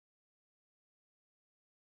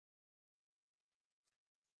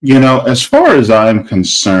As far as I'm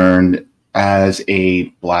concerned, as a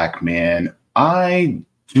black man, I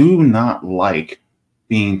do not like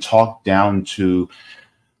being talked down to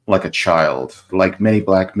like a child. Like many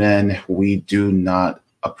black men, we do not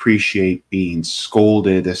appreciate being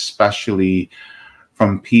scolded, especially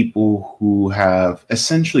from people who have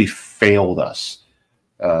essentially failed us,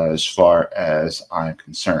 as far as I'm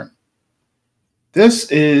concerned.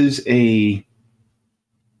 This is a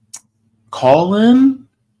call in.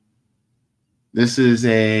 This is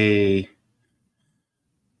a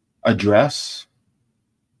address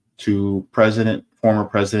to former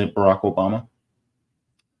President Barack Obama.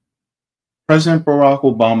 President Barack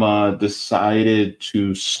Obama decided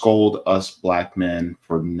to scold us black men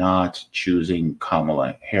for not choosing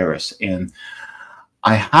Kamala Harris. And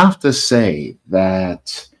I have to say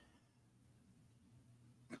that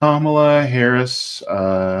Kamala Harris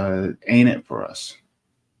ain't it for us.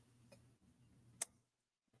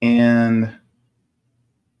 And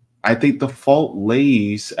I think the fault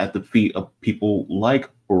lays at the feet of people like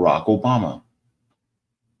Barack Obama.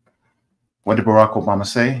 What did Barack Obama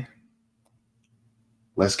say?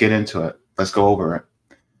 Let's get into it. Let's go over it.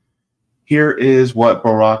 Here is what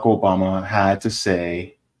Barack Obama had to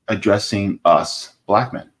say addressing us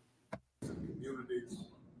black men. Communities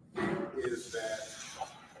is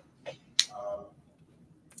that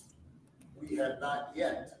we have not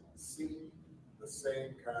yet seen the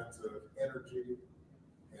same kinds of energy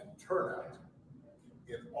and turnout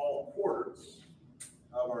in all quarters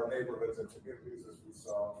of our neighborhoods and communities as we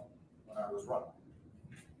saw when I was running.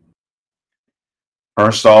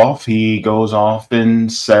 First off, he goes off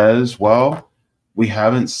and says, well, we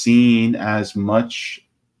haven't seen as much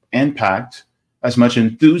impact, as much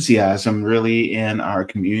enthusiasm really in our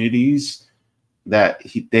communities that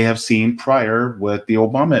they have seen prior with the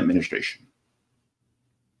Obama administration.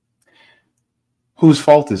 Whose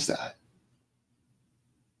fault is that?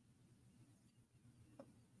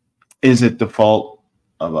 Is it the fault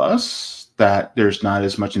of us that there's not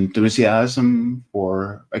as much enthusiasm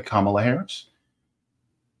for a Kamala Harris?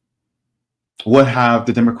 What have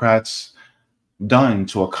the Democrats done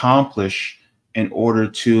to accomplish in order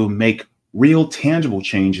to make real tangible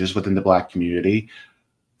changes within the black community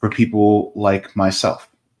for people like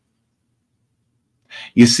myself?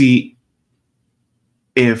 You see,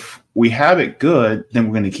 if we have it good, then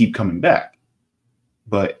we're going to keep coming back.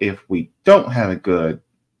 But if we don't have it good,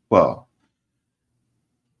 well,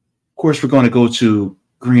 of course, we're going to go to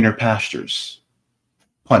greener pastures,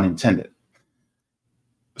 pun intended.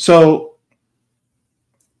 So,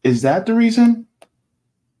 is that the reason?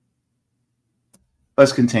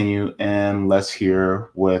 Let's continue and let's hear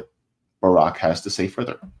what Barack has to say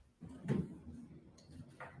further.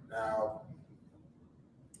 Now,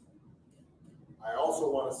 I also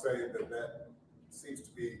want to say that seems to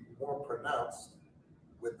be more pronounced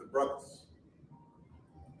with the brothers.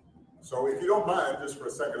 So if you don't mind, just for a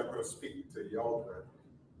second, I'm going to speak to y'all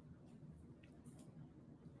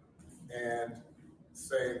and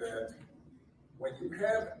say that when you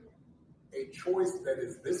have a choice that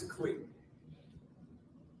is this clear,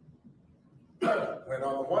 when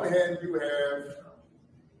on the one hand you have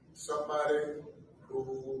somebody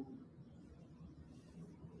who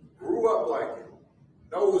grew up like you,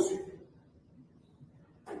 knows you,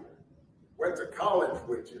 went to college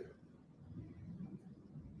with you,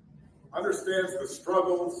 understands the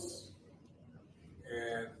struggles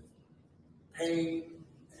and pain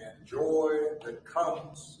and joy that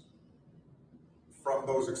comes from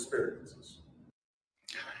those experiences.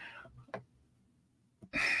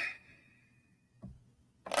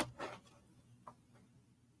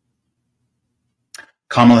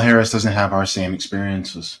 Kamala Harris doesn't have our same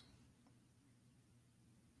experiences.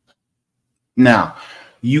 Now,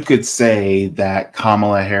 you could say that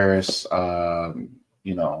Kamala Harris,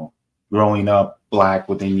 growing up black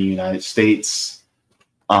within the United States,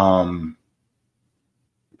 Kamala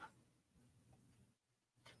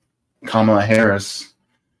Harris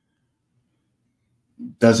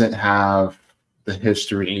doesn't have the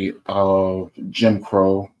history of Jim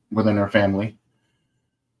Crow within her family.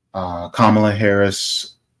 Kamala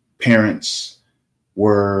Harris' parents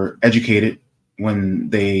were educated when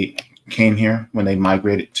they came here, when they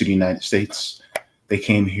migrated to the United States. They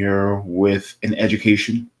came here with an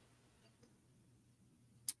education.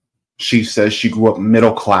 She says she grew up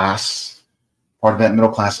middle class. Part of that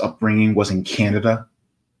middle class upbringing was in Canada.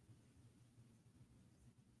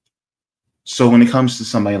 So when it comes to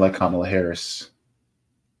somebody like Kamala Harris,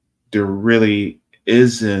 there really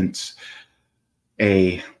isn't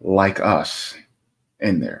a like us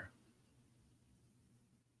in there.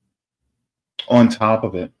 On top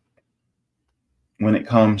of it, when it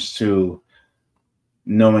comes to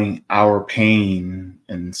knowing our pain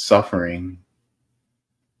and suffering,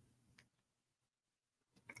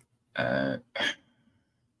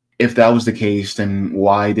 if that was the case, then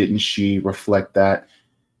why didn't she reflect that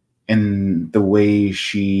in the way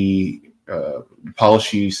she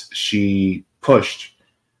policies she pushed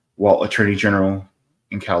while Attorney General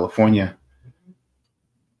in California?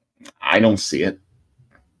 I don't see it.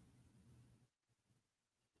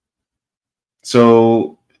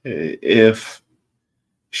 So if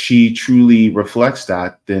she truly reflects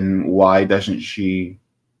that, then why doesn't she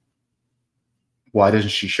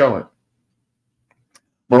show it?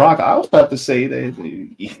 Barack, I was about to say that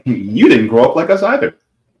you didn't grow up like us either.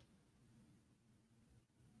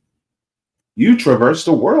 You traversed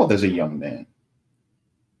the world as a young man.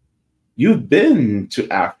 You've been to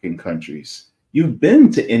African countries. You've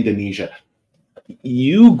been to Indonesia.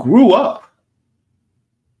 You grew up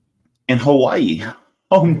in Hawaii.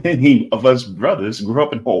 How many of us brothers grew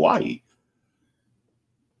up in Hawaii?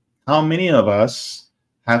 How many of us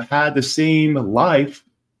have had the same life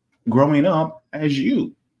growing up as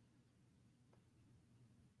you?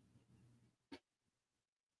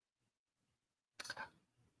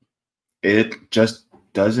 It just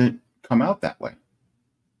doesn't come out that way.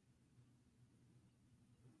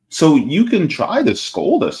 So you can try to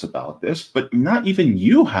scold us about this, but not even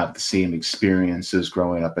you have the same experiences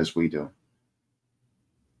growing up as we do.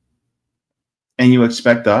 And you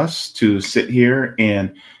expect us to sit here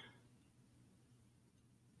and,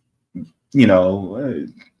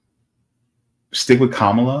 stick with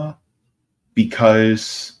Kamala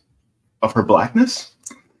because of her blackness?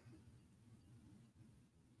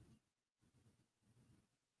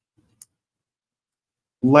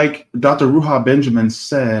 Like Dr. Ruha Benjamin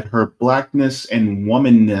said, her blackness and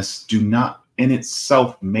womanness do not in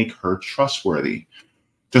itself make her trustworthy.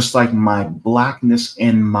 Just like my blackness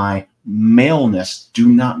and my maleness do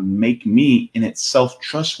not make me in itself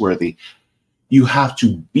trustworthy. You have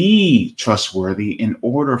to be trustworthy in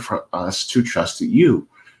order for us to trust you.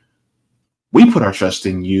 We put our trust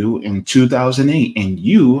in you in 2008, and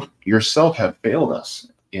you yourself have failed us.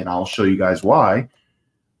 And I'll show you guys why.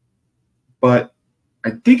 But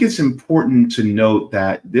I think it's important to note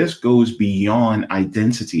that this goes beyond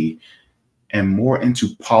identity and more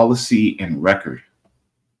into policy and record.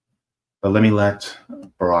 But let me let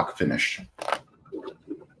Barack finish. Said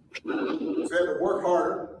to work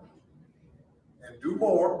harder and do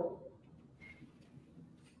more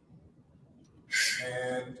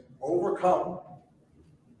and overcome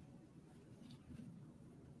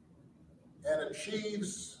and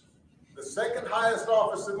achieves the second highest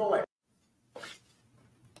office in the land.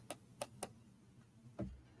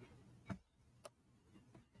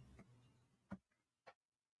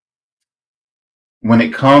 When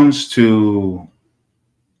it comes to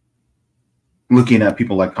looking at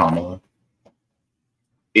people like Kamala,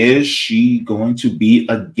 is she going to be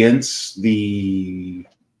against the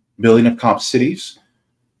building of cop cities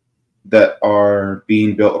that are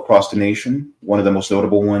being built across the nation? One of the most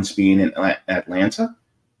notable ones being in Atlanta.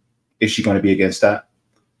 Is she going to be against that?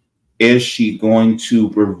 Is she going to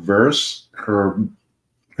reverse her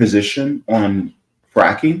position on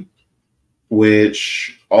fracking,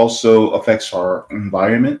 which also affects our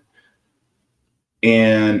environment?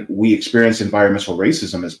 And we experience environmental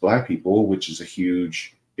racism as Black people, which is a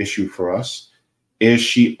huge issue for us. Is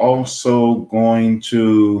she also going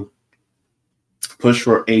to push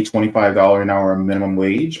for a $25 an hour minimum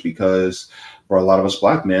wage? Because for a lot of us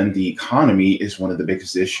Black men, the economy is one of the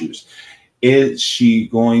biggest issues. Is she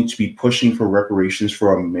going to be pushing for reparations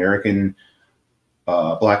for American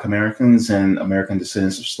Black Americans and American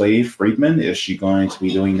descendants of slave freedmen? Is she going to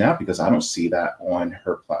be doing that? Because I don't see that on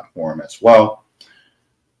her platform as well.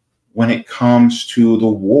 When it comes to the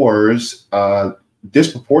wars,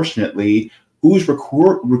 disproportionately, who's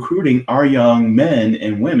recruiting our young men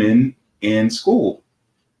and women in school?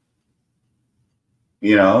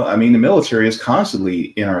 The military is constantly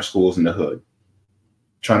in our schools in the hood,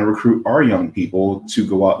 trying to recruit our young people to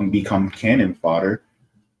go out and become cannon fodder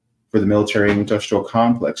for the military industrial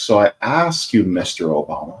complex. So I ask you, Mr.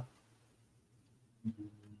 Obama,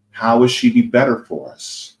 how would she be better for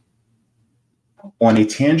us on a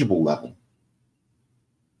tangible level?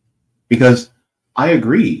 Because I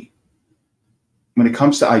agree, when it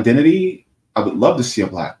comes to identity, I would love to see a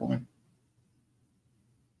Black woman.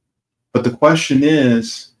 But the question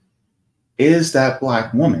is that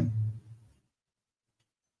Black woman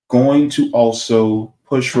going to also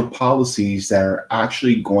push for policies that are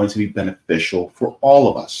actually going to be beneficial for all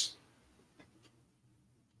of us?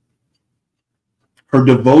 Her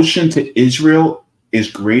devotion to Israel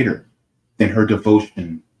is greater than her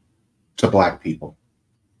devotion to Black people.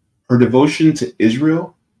 Her devotion to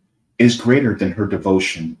Israel is greater than her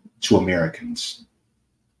devotion to Americans.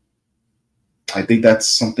 I think that's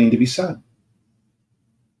something to be said.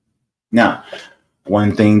 Now,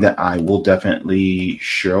 one thing that I will definitely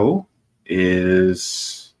show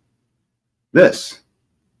is this.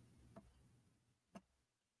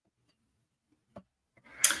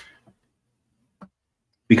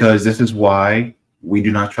 Because this is why we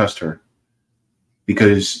do not trust her.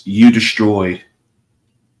 Because you destroyed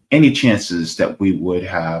any chances that we would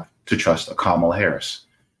have to trust a Kamala Harris.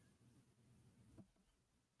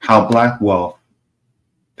 How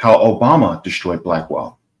Obama destroyed Black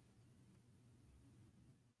wealth.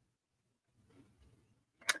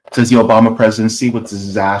 Since the Obama presidency was a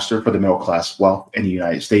disaster for the middle class wealth in the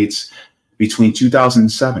United States, between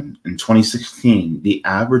 2007 and 2016, the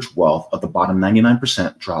average wealth of the bottom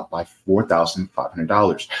 99% dropped by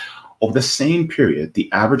 $4,500. Over the same period,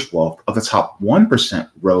 the average wealth of the top 1%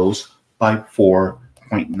 rose by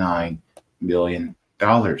 $4.9 million.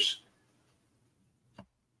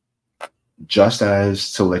 Just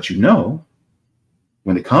as to let you know,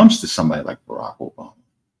 when it comes to somebody like Barack Obama,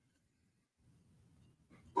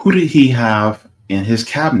 who did he have in his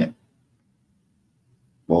cabinet?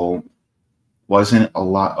 Well, wasn't a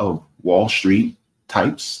lot of Wall Street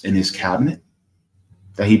types in his cabinet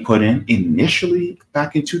that he put in initially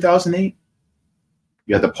back in 2008?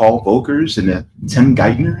 You had the Paul Volckers and the Tim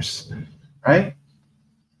Geithners, right?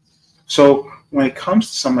 So when it comes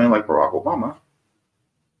to somebody like Barack Obama,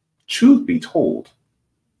 truth be told,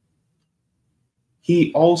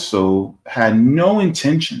 he also had no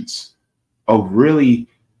intentions of really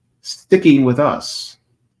sticking with us,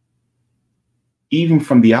 even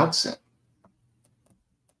from the outset.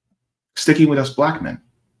 Sticking with us Black men.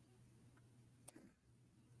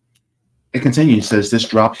 It continues, says this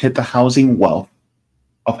drop hit the housing wealth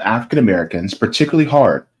of African Americans particularly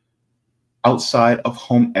hard. Outside of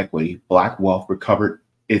home equity, Black wealth recovered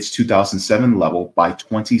its 2007 level by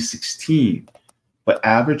 2016, but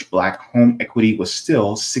average Black home equity was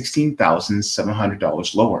still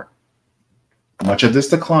 $16,700 lower. Much of this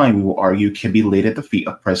decline, we will argue, can be laid at the feet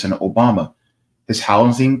of President Obama. His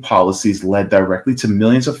housing policies led directly to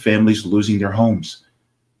millions of families losing their homes.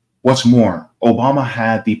 What's more, Obama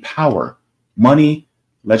had the power, money,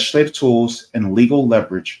 legislative tools, and legal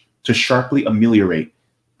leverage to sharply ameliorate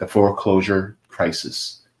the foreclosure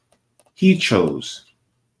crisis. He chose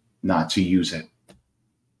not to use it.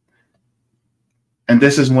 And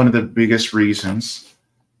this is one of the biggest reasons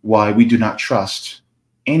why we do not trust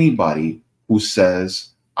anybody who says,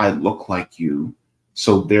 I look like you,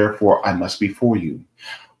 so therefore I must be for you.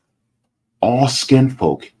 All skin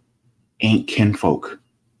folk ain't kinfolk.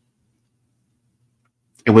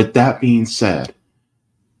 And with that being said,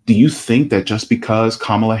 do you think that just because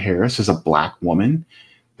Kamala Harris is a Black woman,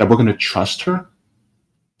 that we're going to trust her?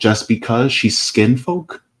 Just because she's skin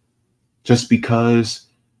folk? Just because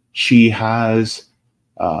she has,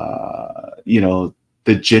 the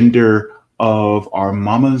gender of our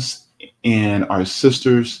mamas and our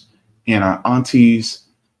sisters and our aunties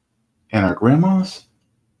and our grandmas?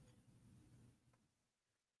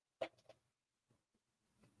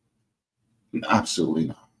 Absolutely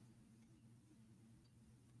not.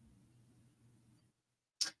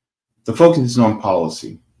 The focus is on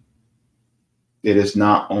policy. It is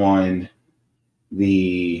not on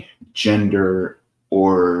the gender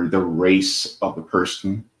or the race of the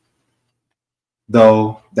person,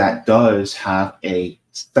 though that does have a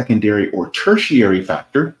secondary or tertiary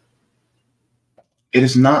factor. It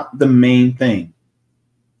is not the main thing.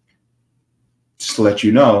 Just to let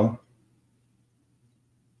you know,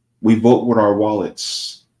 we vote with our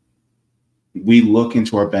wallets. We look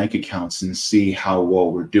into our bank accounts and see how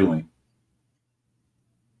well we're doing.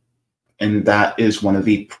 And that is one of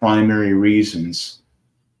the primary reasons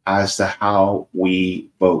as to how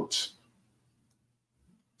we vote.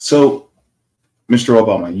 So, Mr.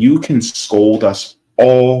 Obama, you can scold us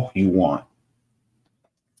all you want.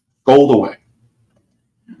 Scold away.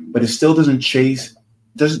 But it still doesn't change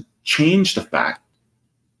the fact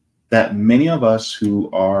that many of us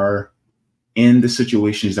who are in the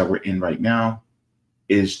situations that we're in right now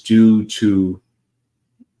is due to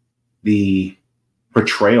the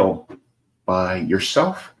portrayal by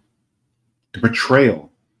yourself, the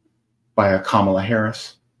portrayal by a Kamala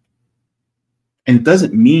Harris. And it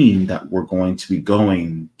doesn't mean that we're going to be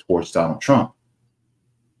going towards Donald Trump.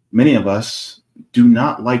 Many of us do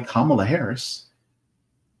not like Kamala Harris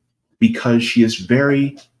because she is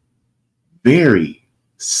very, very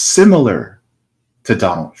similar to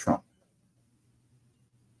Donald Trump.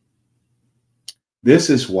 This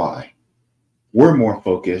is why we're more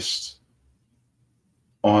focused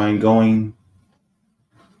on going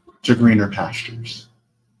to greener pastures.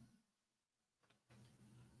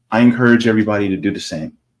 I encourage everybody to do the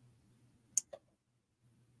same.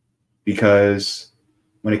 Because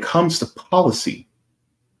when it comes to policy,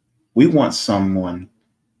 we want someone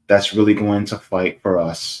that's really going to fight for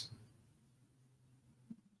us.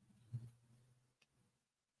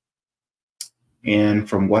 And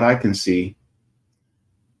from what I can see,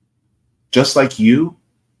 just like you,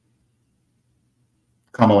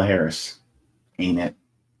 Kamala Harris ain't it.